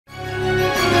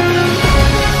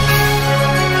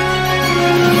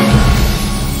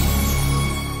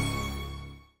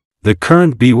The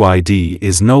current BYD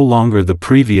is no longer the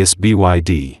previous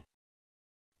BYD.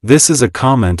 This is a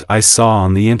comment I saw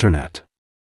on the internet.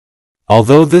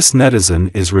 Although this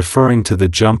netizen is referring to the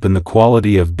jump in the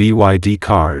quality of BYD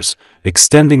cars,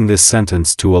 extending this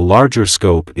sentence to a larger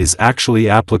scope is actually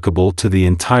applicable to the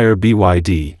entire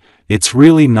BYD. It's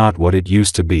really not what it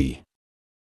used to be.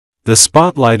 The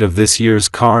spotlight of this year's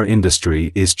car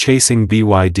industry is chasing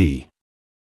BYD.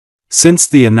 Since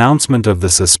the announcement of the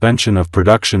suspension of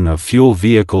production of fuel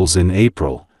vehicles in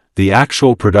April, the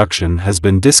actual production has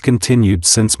been discontinued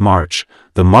since March.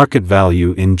 The market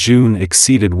value in June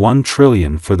exceeded 1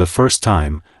 trillion for the first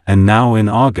time, and now in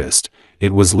August,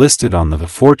 it was listed on the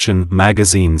Fortune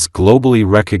magazine's globally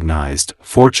recognized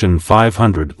Fortune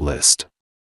 500 list.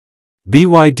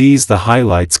 BYD's the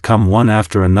highlights come one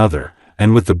after another,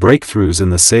 and with the breakthroughs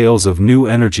in the sales of new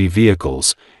energy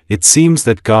vehicles, it seems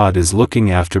that God is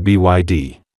looking after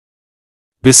BYD.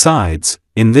 Besides,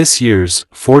 in this year's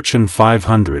Fortune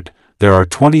 500, there are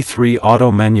 23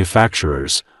 auto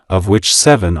manufacturers, of which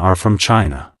 7 are from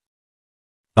China.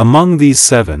 Among these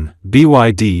 7,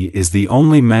 BYD is the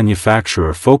only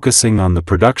manufacturer focusing on the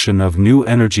production of new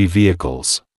energy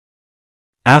vehicles.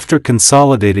 After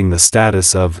consolidating the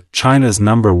status of China's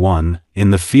 #1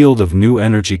 in the field of new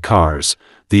energy cars,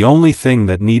 the only thing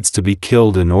that needs to be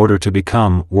killed in order to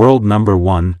become world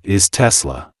 #1 is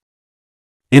Tesla.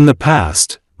 In the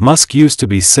past, Musk used to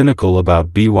be cynical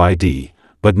about BYD,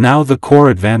 but now the core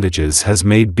advantages has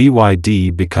made BYD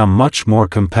become much more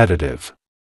competitive.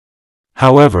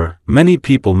 However, many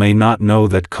people may not know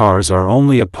that cars are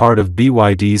only a part of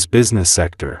BYD's business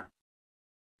sector.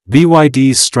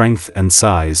 BYD's strength and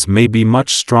size may be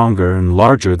much stronger and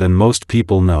larger than most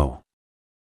people know.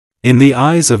 In the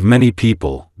eyes of many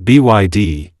people,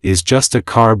 BYD is just a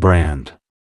car brand.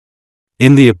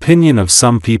 In the opinion of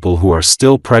some people who are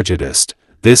still prejudiced,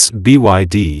 this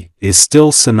BYD is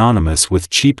still synonymous with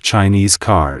cheap Chinese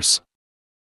cars.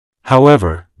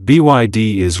 However,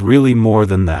 BYD is really more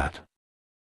than that.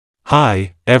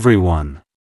 Hi, everyone.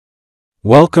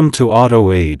 Welcome to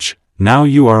Auto Age. Now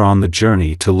you are on the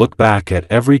journey to look back at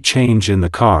every change in the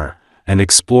car, and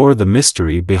explore the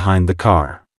mystery behind the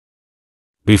car.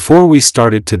 Before we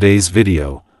started today's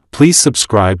video, please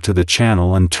subscribe to the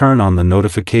channel and turn on the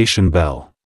notification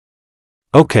bell.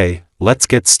 Okay, let's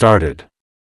get started.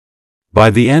 By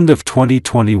the end of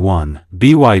 2021,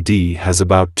 BYD has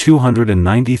about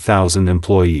 290,000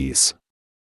 employees.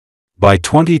 By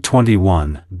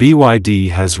 2021, BYD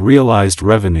has realized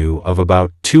revenue of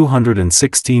about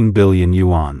 216 billion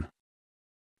yuan.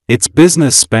 Its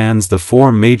business spans the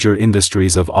 4 major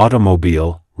industries of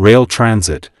automobile, rail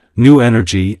transit, new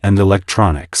energy and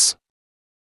electronics.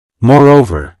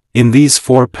 Moreover, in these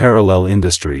 4 parallel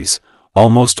industries,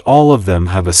 almost all of them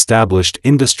have established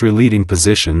industry-leading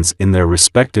positions in their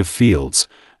respective fields,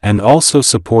 and also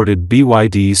supported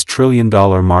BYD's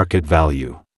trillion-dollar market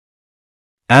value.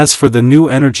 As for the new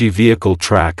energy vehicle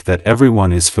track that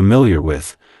everyone is familiar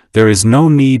with, there is no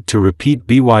need to repeat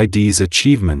BYD's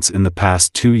achievements in the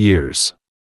past 2 years.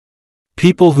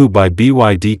 People who buy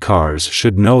BYD cars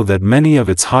should know that many of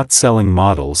its hot-selling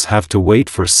models have to wait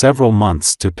for several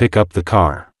months to pick up the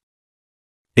car.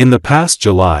 In the past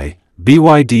July,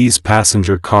 BYD's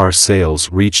passenger car sales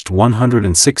reached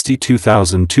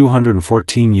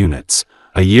 162,214 units,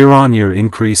 a year-on-year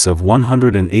increase of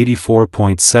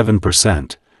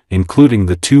 184.7%, including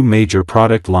the 2 major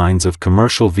product lines of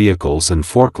commercial vehicles and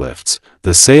forklifts.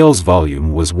 The sales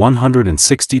volume was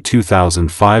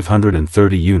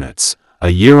 162,530 units, a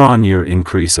year-on-year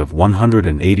increase of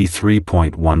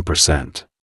 183.1%.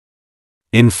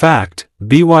 In fact,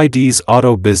 BYD's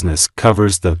auto business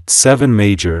covers the 7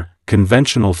 major,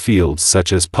 conventional fields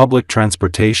such as public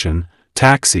transportation,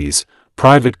 taxis,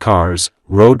 private cars,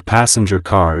 road passenger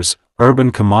cars,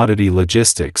 urban commodity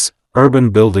logistics,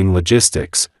 urban building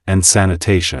logistics, and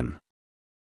sanitation.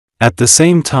 At the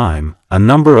same time, a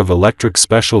number of electric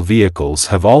special vehicles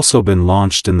have also been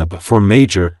launched in the 4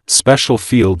 major, special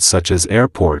fields such as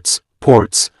airports,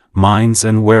 ports, mines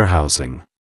and warehousing.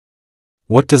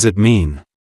 What does it mean?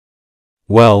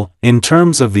 Well, in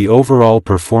terms of the overall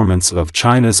performance of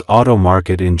China's auto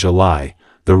market in July,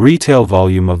 the retail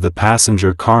volume of the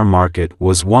passenger car market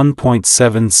was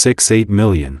 1.768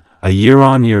 million, a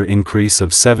year-on-year increase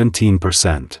of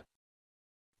 17%.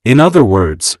 In other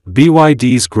words,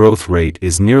 BYD's growth rate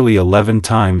is nearly 11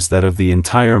 times that of the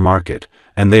entire market,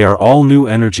 and they are all new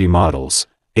energy models,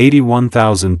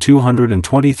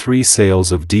 81,223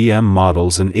 sales of DM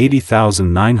models and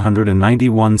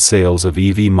 80,991 sales of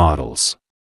EV models.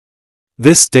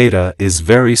 This data is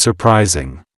very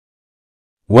surprising.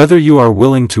 Whether you are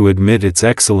willing to admit its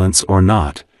excellence or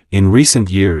not, In recent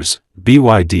years,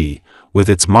 BYD, with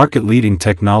its market-leading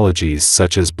technologies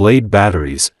such as Blade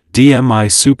batteries, DMI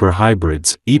super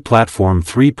hybrids, E-Platform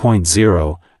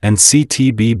 3.0, and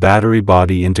CTB battery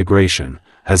body integration,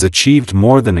 has achieved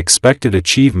more than expected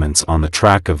achievements on the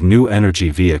track of new energy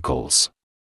vehicles.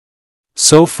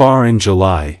 So far in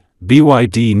July,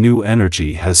 BYD New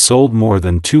Energy has sold more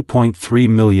than 2.3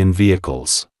 million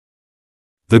vehicles.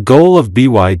 The goal of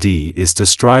BYD is to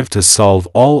strive to solve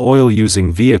all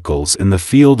oil-using vehicles in the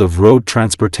field of road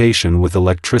transportation with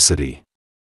electricity.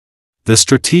 The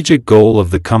strategic goal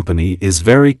of the company is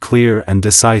very clear and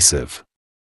decisive.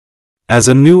 As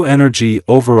a new energy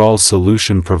overall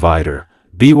solution provider,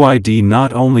 BYD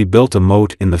not only built a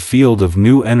moat in the field of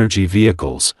new energy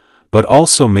vehicles, but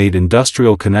also made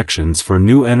industrial connections for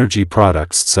new energy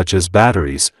products such as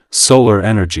batteries, solar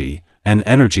energy, and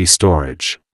energy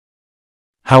storage.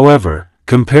 However,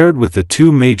 compared with the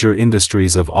two major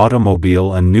industries of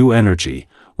automobile and new energy,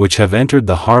 which have entered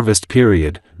the harvest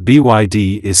period,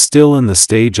 BYD is still in the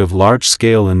stage of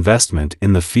large-scale investment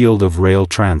in the field of rail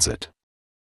transit.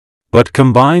 But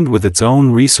combined with its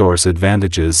own resource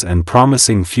advantages and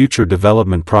promising future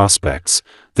development prospects,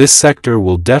 this sector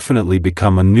will definitely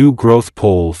become a new growth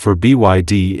pole for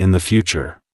BYD in the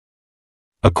future.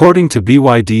 According to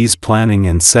BYD's planning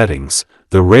and settings,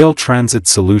 the rail transit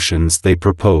solutions they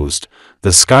proposed,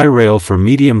 the SkyRail for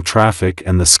medium traffic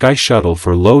and the Sky Shuttle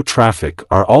for low traffic,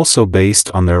 are also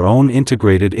based on their own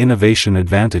integrated innovation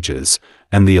advantages,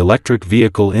 and the electric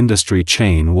vehicle industry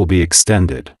chain will be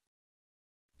extended.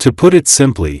 To put it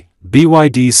simply,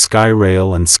 BYD's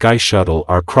SkyRail and Sky Shuttle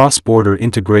are cross-border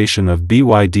integration of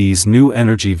BYD's new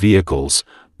energy vehicles,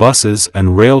 buses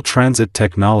and rail transit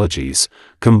technologies,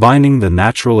 combining the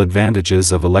natural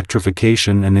advantages of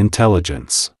electrification and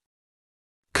intelligence.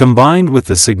 Combined with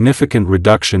the significant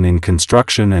reduction in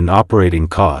construction and operating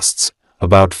costs,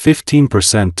 about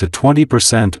 15% to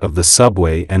 20% of the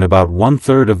subway and about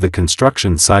 1/3 of the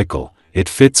construction cycle, it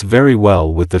fits very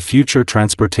well with the future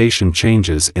transportation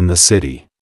changes in the city.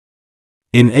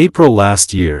 In April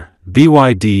last year,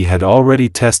 BYD had already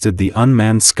tested the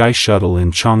unmanned Sky Shuttle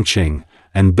in Chongqing,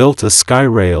 and built a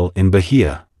SkyRail in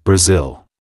Bahia, Brazil.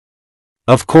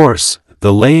 Of course,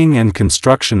 the laying and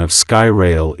construction of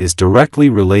SkyRail is directly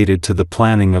related to the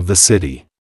planning of the city.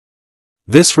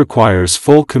 This requires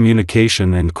full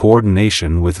communication and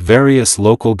coordination with various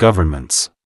local governments.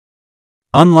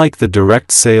 Unlike the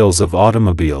direct sales of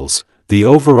automobiles, the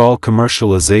overall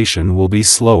commercialization will be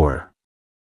slower.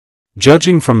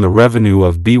 Judging from the revenue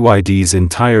of BYD's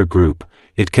entire group,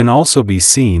 it can also be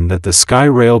seen that the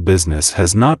SkyRail business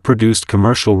has not produced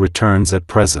commercial returns at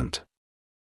present.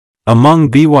 Among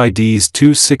BYD's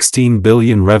 $216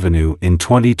 billion revenue in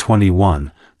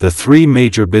 2021, the three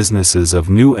major businesses of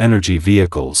new energy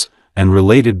vehicles, and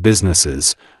related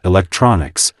businesses,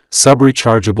 electronics,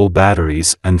 subrechargeable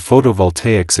batteries and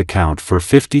photovoltaics account for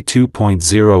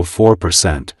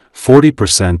 52.04%,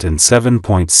 40% and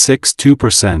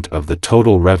 7.62% of the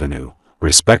total revenue,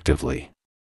 respectively.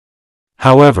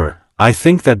 However, I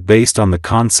think that based on the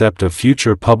concept of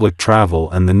future public travel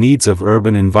and the needs of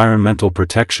urban environmental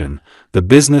protection, the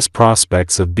business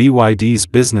prospects of BYD's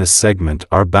business segment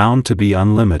are bound to be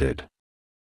unlimited.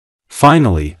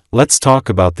 Finally, let's talk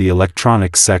about the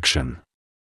electronics section.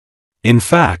 In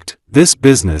fact, this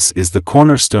business is the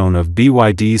cornerstone of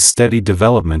BYD's steady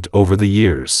development over the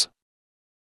years.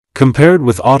 Compared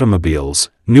with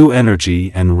automobiles, new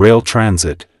energy and rail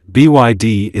transit,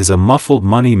 BYD is a muffled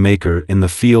money maker in the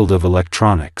field of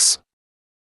electronics.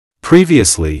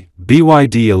 Previously,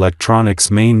 BYD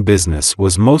Electronics' main business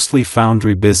was mostly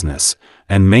foundry business,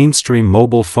 and mainstream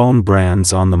mobile phone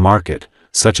brands on the market,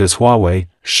 such as Huawei,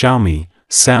 Xiaomi,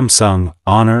 Samsung,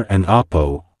 Honor and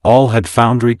Oppo, all had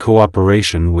foundry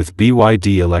cooperation with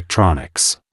BYD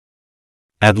Electronics.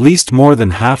 At least more than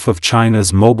half of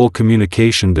China's mobile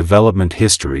communication development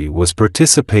history was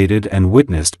participated and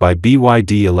witnessed by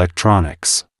BYD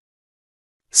Electronics.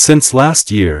 Since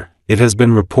last year, it has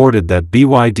been reported that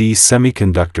BYD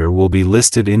Semiconductor will be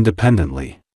listed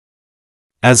independently.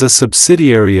 As a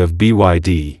subsidiary of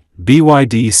BYD,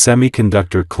 BYD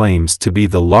Semiconductor claims to be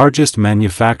the largest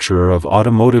manufacturer of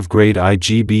automotive-grade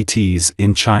IGBTs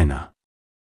in China.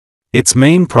 Its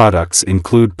main products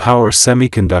include power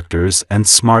semiconductors and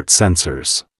smart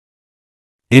sensors.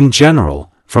 In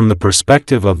general, from the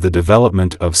perspective of the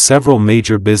development of several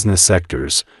major business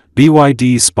sectors,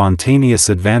 BYD's spontaneous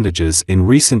advantages in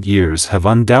recent years have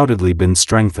undoubtedly been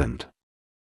strengthened.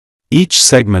 Each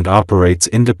segment operates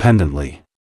independently.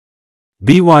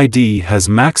 BYD has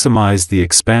maximized the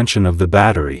expansion of the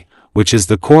battery, which is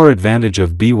the core advantage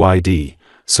of BYD,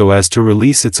 so as to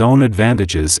release its own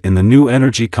advantages in the new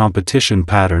energy competition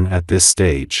pattern at this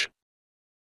stage.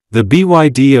 The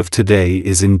BYD of today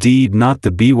is indeed not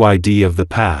the BYD of the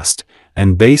past,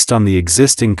 and based on the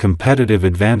existing competitive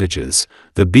advantages,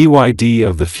 the BYD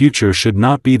of the future should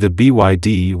not be the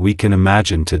BYD we can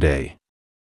imagine today.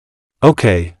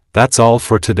 Okay, that's all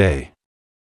for today.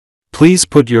 Please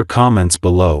put your comments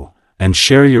below, and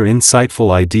share your insightful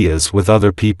ideas with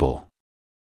other people.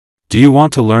 Do you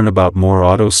want to learn about more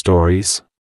auto stories?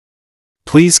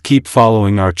 Please keep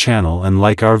following our channel and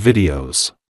like our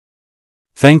videos.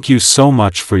 Thank you so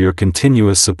much for your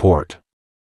continuous support.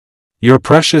 Your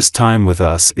precious time with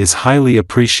us is highly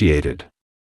appreciated.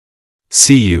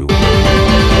 See you.